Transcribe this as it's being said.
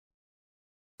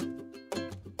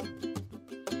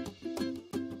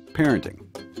parenting.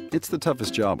 It's the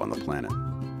toughest job on the planet.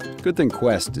 Good thing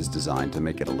Quest is designed to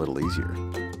make it a little easier.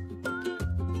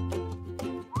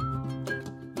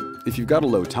 If you've got a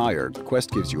low tire, Quest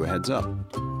gives you a heads up.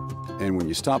 And when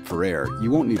you stop for air,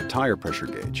 you won't need a tire pressure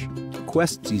gauge.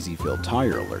 Quest's Easy Fill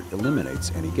Tire Alert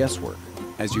eliminates any guesswork.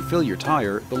 As you fill your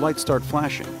tire, the lights start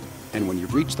flashing. And when you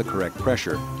reach the correct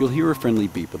pressure, you'll hear a friendly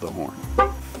beep of the horn.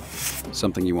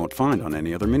 Something you won't find on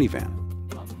any other minivan.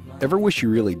 Ever wish you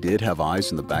really did have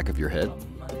eyes in the back of your head?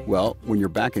 Well, when you're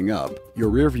backing up, your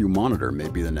rearview monitor may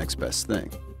be the next best thing.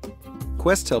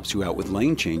 Quest helps you out with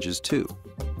lane changes too.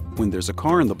 When there's a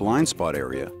car in the blind spot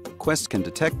area, Quest can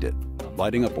detect it,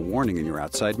 lighting up a warning in your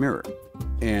outside mirror.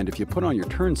 And if you put on your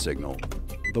turn signal,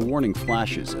 the warning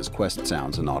flashes as Quest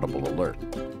sounds an audible alert.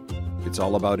 It's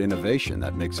all about innovation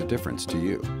that makes a difference to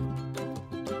you.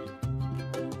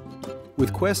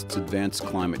 With Quest's advanced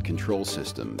climate control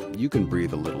system, you can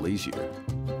breathe a little easier.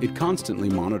 It constantly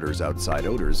monitors outside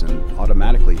odors and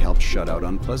automatically helps shut out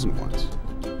unpleasant ones.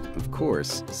 Of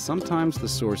course, sometimes the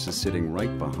source is sitting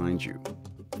right behind you.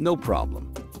 No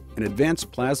problem. An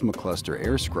advanced plasma cluster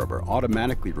air scrubber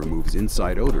automatically removes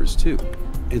inside odors too.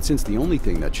 And since the only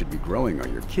thing that should be growing are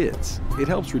your kids, it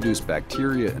helps reduce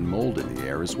bacteria and mold in the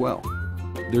air as well.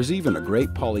 There's even a great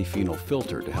polyphenol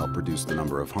filter to help reduce the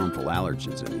number of harmful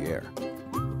allergens in the air.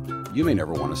 You may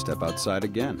never want to step outside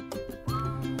again.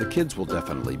 The kids will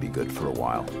definitely be good for a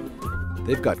while.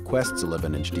 They've got Quest's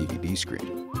 11-inch DVD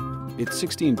screen. Its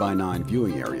 16 by 9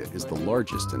 viewing area is the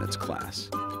largest in its class.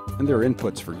 And there are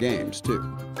inputs for games, too.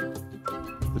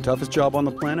 The toughest job on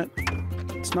the planet?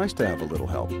 It's nice to have a little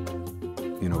help.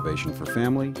 Innovation for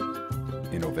family,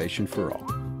 innovation for all.